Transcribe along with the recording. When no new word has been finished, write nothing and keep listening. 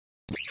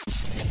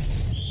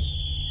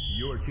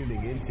You're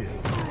tuning into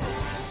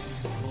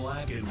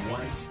Black and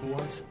White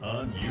Sports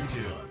on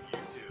YouTube.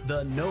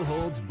 The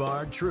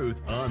no-holds-barred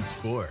truth on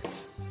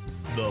sports.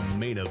 The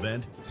main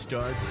event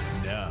starts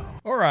now.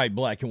 All right,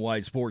 Black and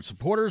White Sports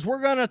supporters, we're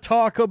going to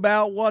talk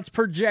about what's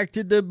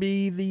projected to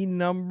be the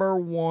number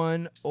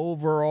one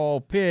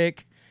overall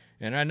pick.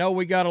 And I know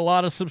we got a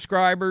lot of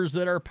subscribers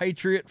that are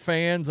Patriot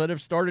fans that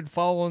have started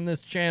following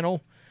this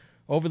channel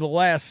over the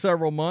last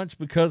several months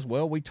because,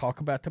 well, we talk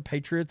about the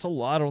Patriots a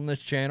lot on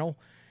this channel.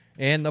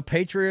 And the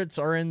Patriots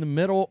are in the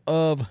middle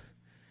of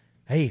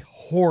a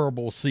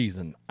horrible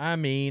season. I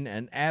mean,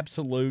 an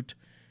absolute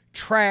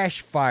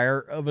trash fire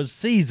of a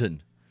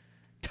season.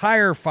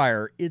 Tire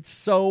fire. It's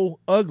so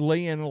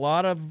ugly, and a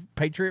lot of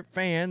Patriot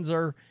fans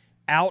are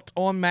out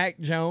on Mac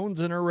Jones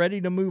and are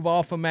ready to move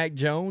off of Mac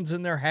Jones,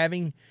 and they're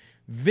having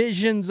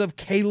visions of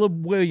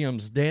Caleb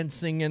Williams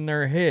dancing in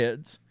their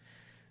heads.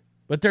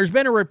 But there's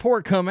been a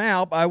report come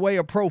out by way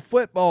of Pro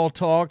Football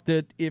Talk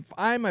that if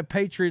I'm a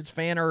Patriots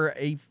fan or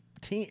a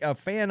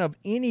fan of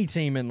any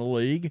team in the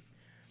league,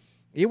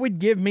 it would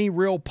give me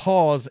real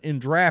pause in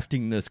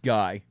drafting this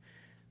guy.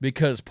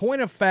 Because,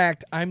 point of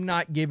fact, I'm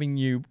not giving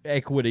you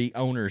equity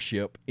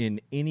ownership in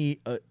any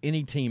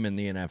team in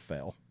the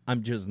NFL.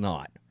 I'm just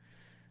not.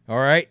 All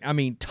right? I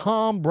mean,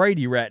 Tom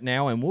Brady right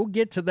now, and we'll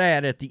get to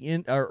that at the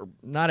end, or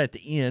not at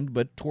the end,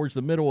 but towards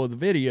the middle of the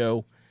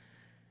video.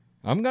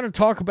 I'm going to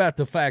talk about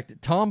the fact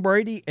that Tom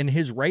Brady and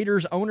his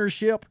Raiders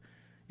ownership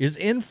is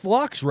in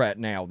flux right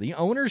now. The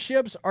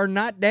ownerships are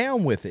not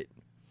down with it.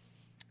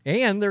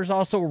 And there's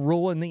also a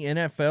rule in the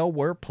NFL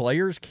where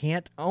players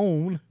can't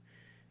own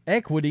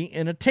equity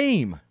in a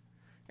team.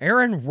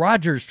 Aaron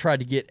Rodgers tried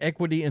to get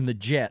equity in the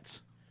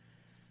Jets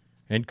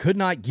and could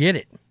not get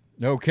it.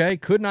 Okay?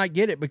 Could not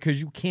get it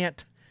because you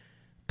can't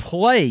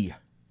play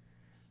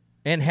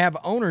and have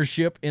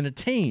ownership in a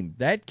team.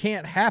 That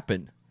can't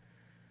happen.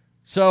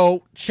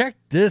 So check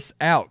this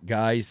out,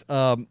 guys.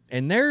 And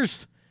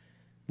there's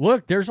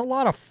a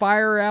lot of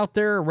fire out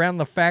there around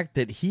the fact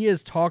that he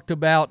has talked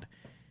about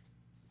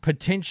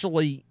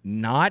potentially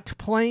not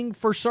playing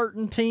for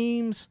certain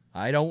teams.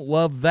 I don't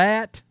love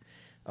that.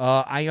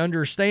 I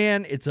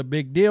understand it's a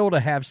big deal to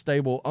have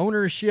stable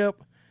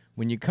ownership.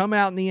 When you come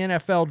out in the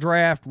NFL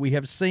draft, we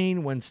have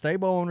seen when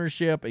stable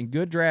ownership and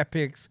good draft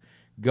picks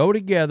go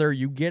together,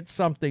 you get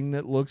something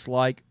that looks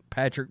like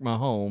Patrick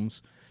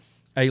Mahomes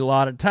a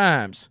lot of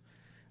times.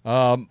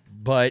 And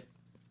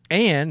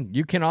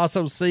you can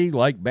also see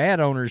like bad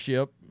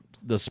ownership.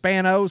 The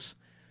Spanos,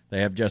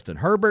 they have Justin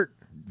Herbert,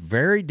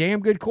 very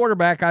damn good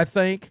quarterback, I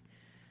think.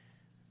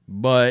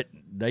 But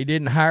they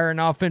didn't hire an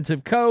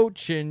offensive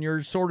coach, and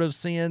you're sort of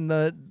seeing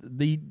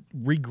the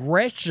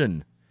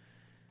regression.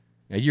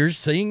 And you're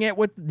seeing it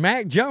with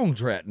Mac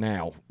Jones right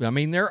now. I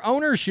mean, their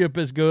ownership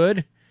is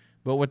good,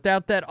 but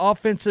without that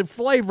offensive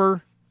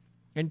flavor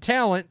and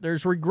talent,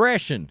 there's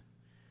regression.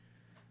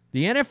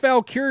 The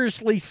NFL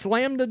curiously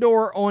slammed the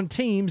door on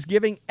teams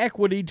giving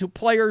equity to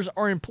players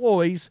or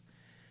employees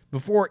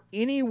before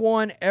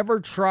anyone ever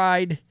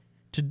tried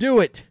to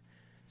do it.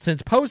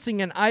 Since posting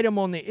an item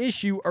on the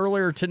issue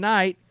earlier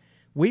tonight,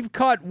 we've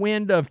caught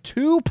wind of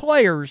two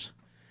players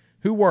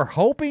who were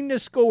hoping to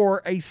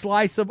score a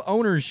slice of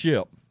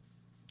ownership.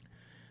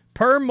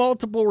 Per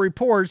multiple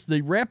reports,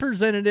 the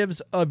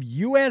representatives of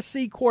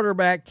USC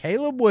quarterback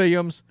Caleb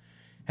Williams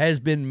has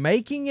been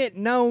making it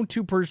known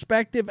to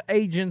prospective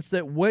agents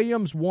that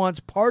Williams wants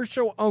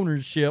partial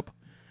ownership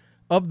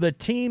of the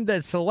team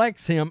that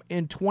selects him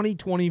in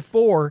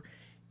 2024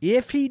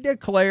 if he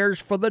declares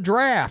for the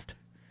draft.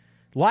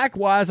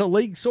 Likewise, a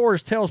league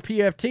source tells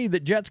PFT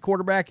that Jets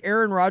quarterback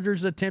Aaron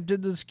Rodgers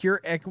attempted to secure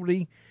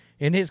equity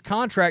in his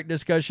contract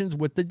discussions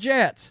with the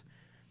Jets.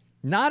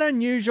 Not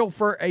unusual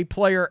for a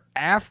player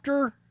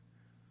after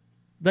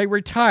they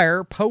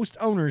retire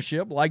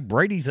post-ownership, like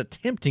Brady's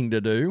attempting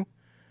to do,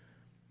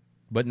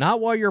 but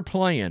not while you're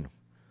playing.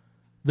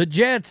 The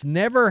Jets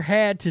never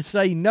had to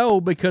say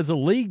no because the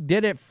league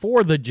did it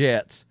for the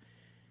Jets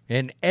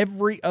and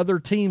every other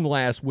team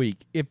last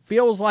week. It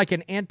feels like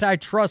an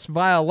antitrust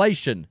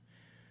violation,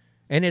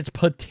 and it's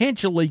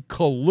potentially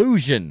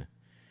collusion.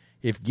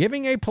 If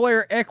giving a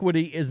player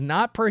equity is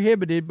not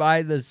prohibited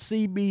by the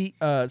CBA,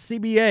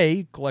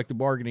 collective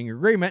bargaining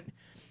agreement,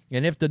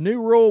 and if the new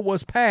rule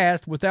was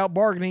passed without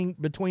bargaining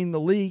between the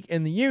league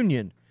and the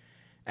union,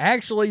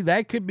 actually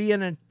that could be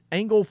an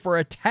angle for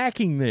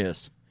attacking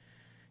this.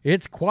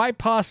 It's quite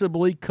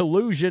possibly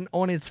collusion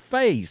on its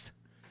face.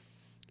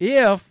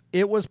 If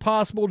it was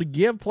possible to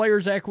give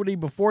players equity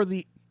before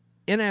the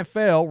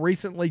NFL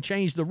recently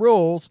changed the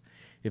rules,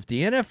 if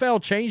the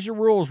NFL changed the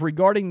rules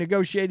regarding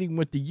negotiating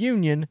with the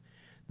union,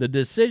 the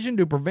decision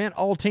to prevent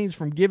all teams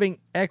from giving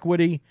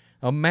equity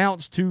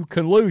amounts to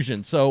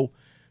collusion. So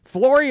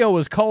Florio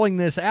is calling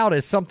this out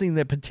as something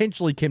that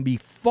potentially can be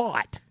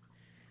fought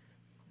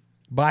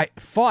by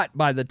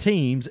the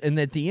teams, and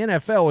that the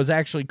NFL is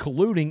actually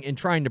colluding and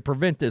trying to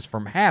prevent this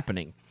from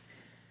happening.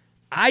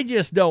 I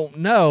just don't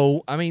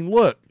know. I mean,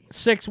 look,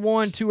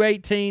 6'1",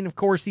 218, of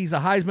course, he's a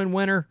Heisman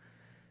winner.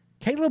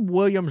 Caleb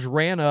Williams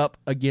ran up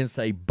against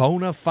a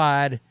bona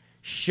fide,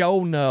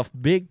 show-enough,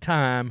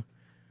 big-time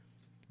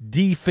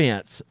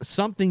defense,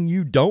 something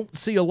you don't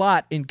see a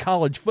lot in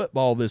college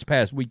football this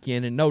past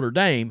weekend in Notre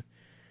Dame,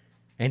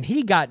 and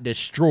he got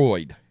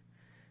destroyed.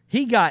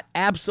 He got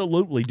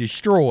absolutely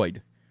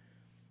destroyed.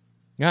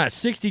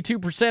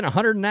 62%,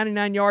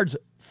 199 yards,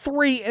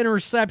 3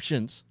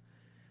 interceptions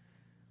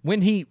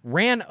when he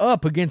ran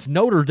up against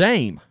Notre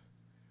Dame,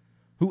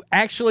 who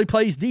actually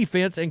plays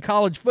defense in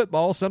college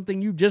football,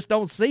 something you just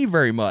don't see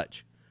very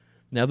much.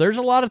 Now, there's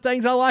a lot of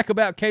things I like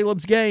about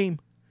Caleb's game.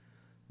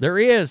 There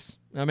is.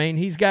 I mean,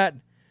 he's got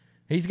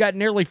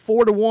nearly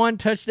 4-to-1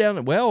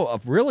 touchdown, well, a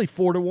really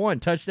 4-to-1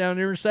 touchdown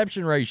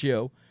interception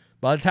ratio.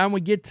 By the time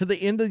we get to the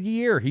end of the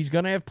year, he's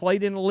going to have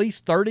played in at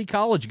least 30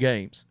 college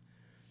games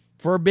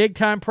for a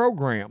big-time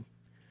program.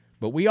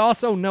 But we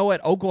also know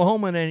at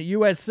Oklahoma and at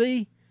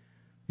USC,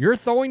 you're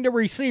throwing to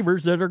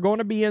receivers that are going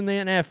to be in the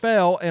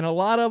NFL, and a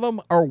lot of them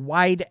are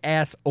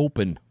wide-ass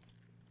open.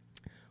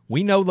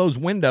 We know those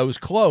windows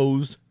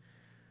close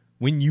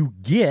when you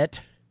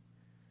get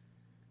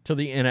to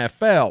the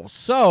NFL.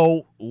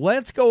 So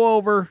let's go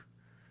over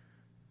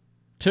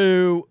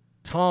to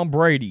Tom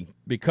Brady,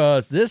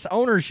 because this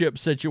ownership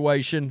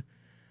situation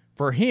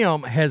for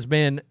him has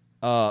been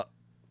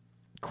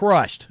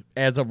crushed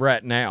as of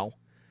right now.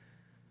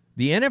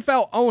 The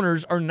NFL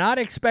owners are not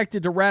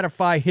expected to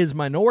ratify his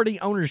minority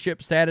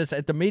ownership status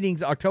at the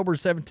meetings October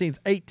 17th,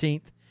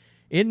 18th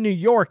in New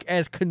York,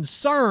 as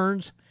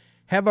concerns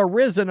have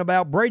arisen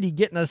about Brady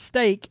getting a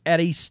stake at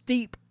a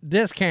steep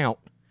discount.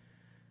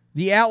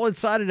 The outlet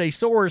cited a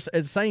source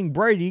as saying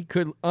Brady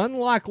could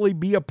unlikely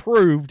be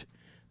approved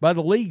by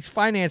the league's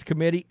finance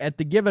committee at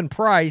the given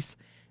price,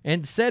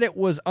 and said it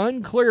was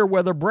unclear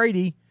whether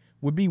Brady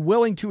would be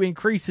willing to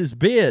increase his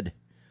bid.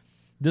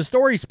 The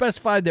story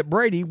specified that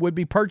Brady would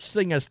be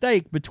purchasing a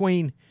stake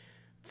between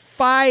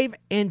 5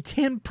 and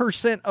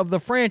 10% of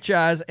the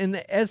franchise, and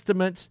the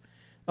estimates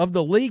of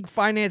the league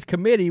finance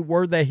committee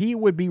were that he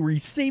would be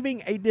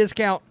receiving a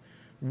discount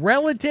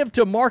relative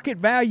to market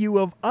value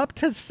of up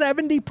to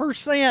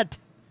 70%.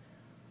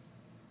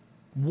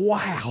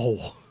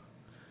 Wow.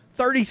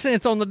 30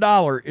 cents on the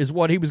dollar is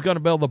what he was going to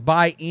be able to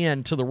buy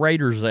in to the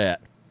Raiders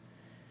at.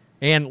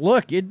 And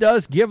look, it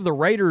does give the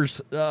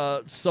Raiders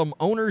some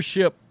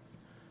ownership,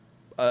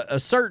 a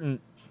certain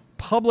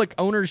public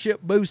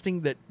ownership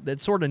boosting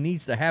that sort of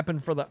needs to happen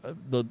for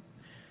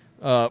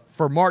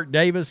for Mark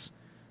Davis.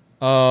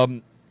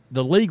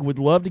 The league would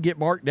love to get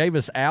Mark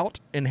Davis out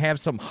and have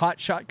some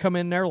hot shot come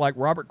in there like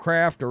Robert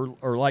Kraft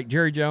or like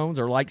Jerry Jones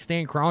or like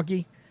Stan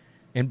Kroenke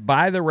and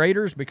buy the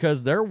Raiders,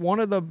 because they're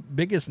one of the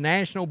biggest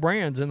national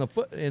brands in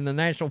the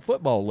National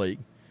Football League.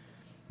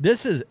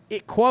 This is,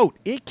 it quote,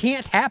 it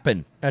can't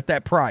happen at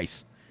that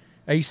price,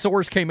 a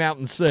source came out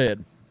and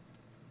said.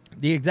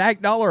 The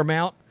exact dollar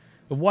amount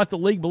of what the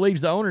league believes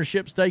the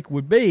ownership stake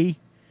would be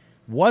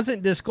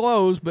wasn't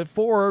disclosed, but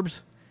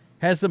Forbes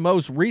has the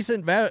most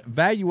recent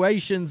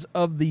valuations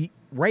of the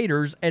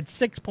Raiders at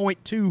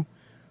 $6.2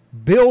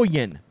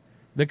 billion.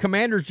 The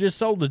Commanders just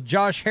sold to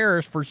Josh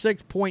Harris for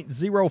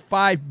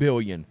 $6.05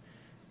 billion.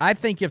 I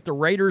think if the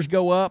Raiders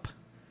go up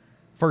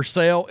for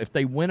sale, if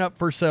they went up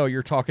for sale,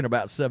 you're talking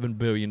about $7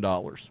 billion.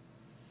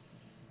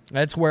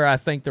 That's where I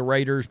think the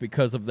Raiders,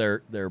 because of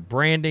their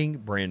branding,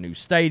 brand new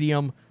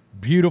stadium,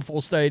 beautiful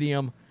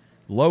stadium,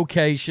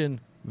 location,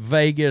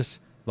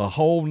 Vegas, the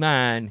whole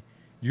nine,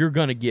 you're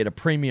going to get a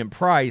premium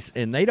price,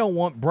 and they don't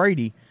want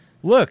Brady.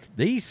 Look,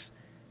 these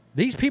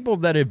people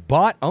that have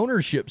bought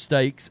ownership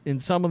stakes in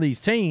some of these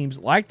teams,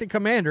 like the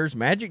Commanders,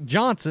 Magic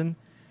Johnson,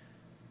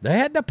 they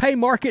had to pay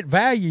market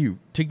value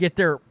to get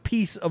their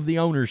piece of the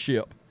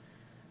ownership.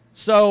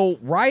 So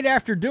right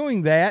after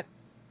doing that,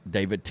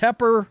 David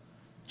Tepper,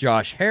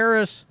 Josh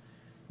Harris,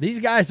 these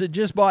guys that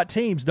just bought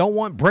teams don't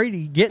want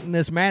Brady getting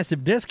this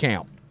massive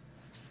discount.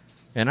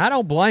 And I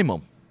don't blame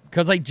them,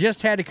 because they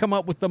just had to come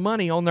up with the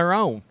money on their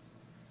own.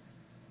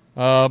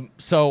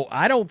 So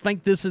I don't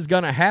think this is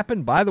going to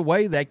happen. By the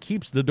way, that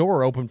keeps the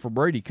door open for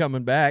Brady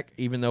coming back,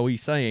 even though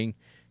he's saying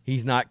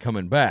he's not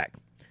coming back.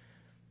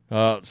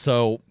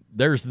 So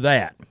there's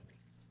that.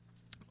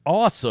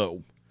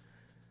 Also,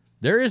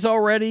 there is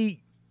already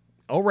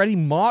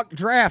mock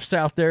drafts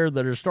out there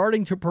that are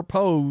starting to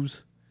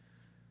propose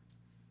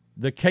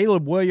the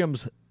Caleb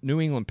Williams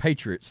New England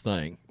Patriots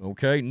thing.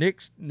 Okay,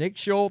 Nick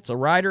Schultz, a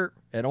writer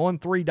at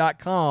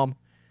On3.com,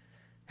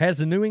 has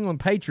the New England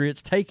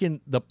Patriots taking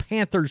the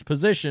Panthers'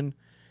 position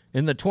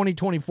in the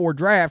 2024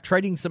 draft,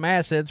 trading some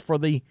assets for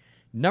the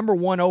number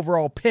 1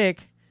 overall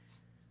pick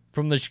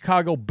from the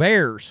Chicago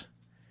Bears.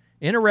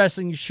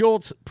 Interesting,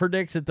 Schultz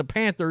predicts that the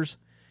Panthers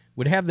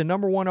would have the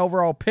number 1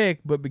 overall pick,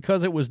 but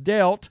because it was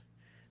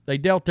they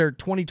dealt their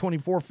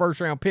 2024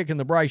 first-round pick in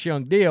the Bryce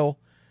Young deal.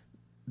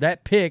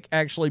 That pick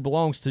actually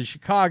belongs to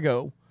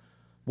Chicago.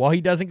 While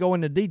he doesn't go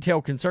into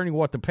detail concerning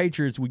what the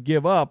Patriots would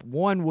give up,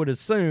 one would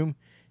assume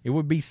it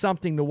would be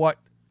something to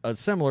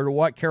similar to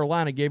what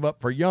Carolina gave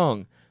up for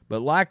Young,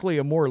 but likely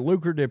a more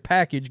lucrative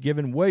package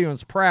given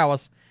Williams'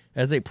 prowess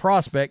as a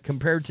prospect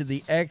compared to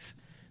the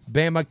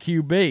ex-Bama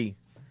QB.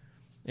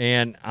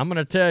 And I'm going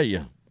to tell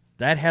you,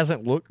 that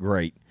hasn't looked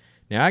great.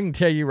 Now, I can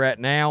tell you right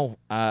now,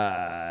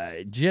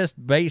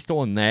 just based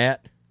on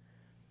that,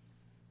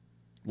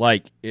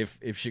 like if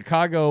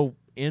Chicago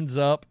ends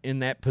up in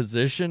that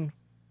position,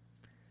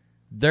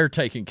 they're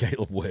taking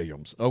Caleb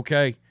Williams,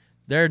 okay?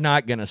 They're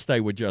not going to stay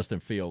with Justin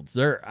Fields.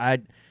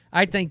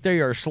 I think they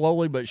are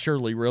slowly but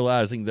surely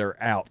realizing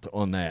they're out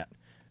on that.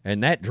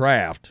 And that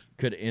draft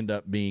could end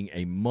up being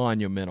a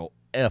monumental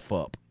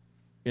F-up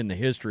in the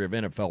history of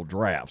NFL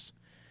drafts.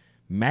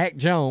 Mac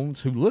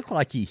Jones, who looked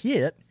like he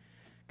hit,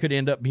 could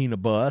end up being a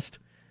bust.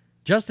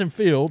 Justin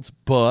Fields,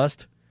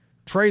 bust.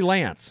 Trey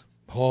Lance,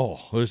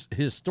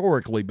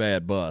 historically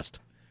bad bust.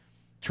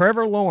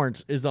 Trevor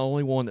Lawrence is the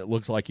only one that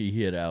looks like he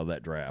hit out of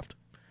that draft.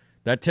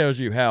 That tells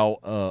you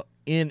how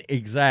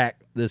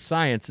inexact this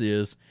science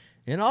is,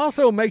 and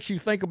also makes you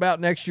think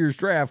about next year's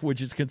draft, which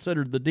is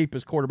considered the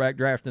deepest quarterback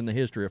draft in the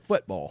history of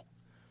football.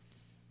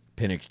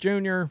 Penix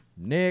Jr.,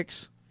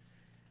 Nix,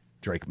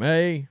 Drake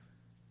May,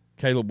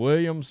 Caleb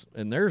Williams,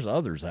 and there's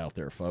others out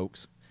there,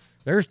 folks.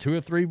 There's 2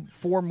 or 3,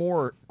 4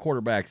 more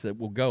quarterbacks that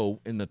will go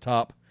in the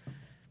top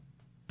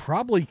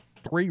probably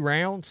 3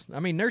 rounds. I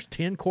mean, there's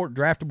 10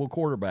 draftable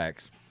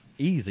quarterbacks.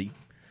 Easy.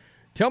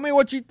 Tell me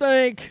what you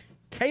think.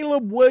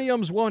 Caleb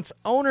Williams wants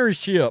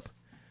ownership.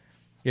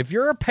 If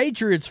you're a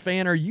Patriots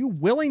fan, are you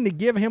willing to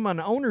give him an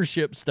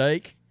ownership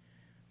stake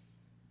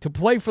to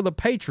play for the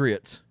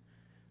Patriots?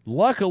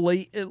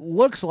 Luckily, it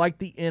looks like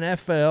the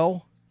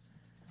NFL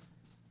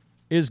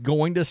is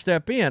going to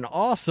step in.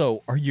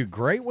 Also, are you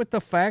great with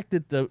the fact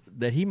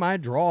that he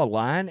might draw a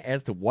line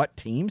as to what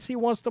teams he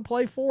wants to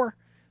play for?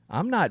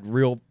 I'm not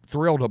real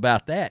thrilled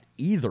about that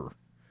either,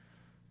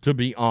 to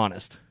be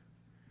honest.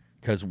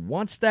 Because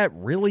once that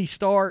really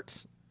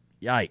starts,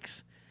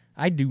 yikes.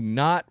 I do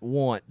not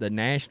want the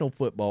National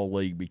Football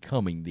League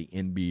becoming the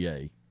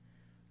NBA.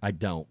 I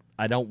don't.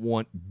 I don't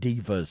want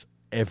divas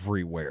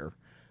everywhere,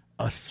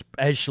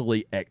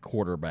 especially at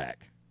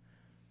quarterback.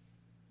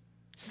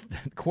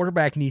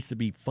 Quarterback needs to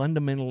be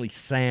fundamentally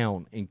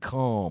sound and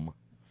calm.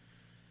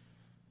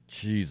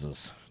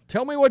 Jesus.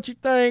 Tell me what you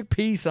think.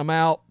 Peace. I'm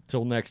out.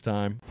 Till next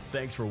time.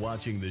 Thanks for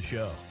watching the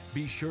show.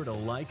 Be sure to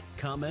like,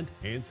 comment,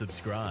 and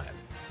subscribe.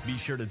 Be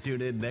sure to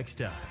tune in next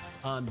time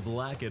on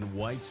Black and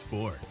White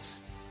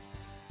Sports.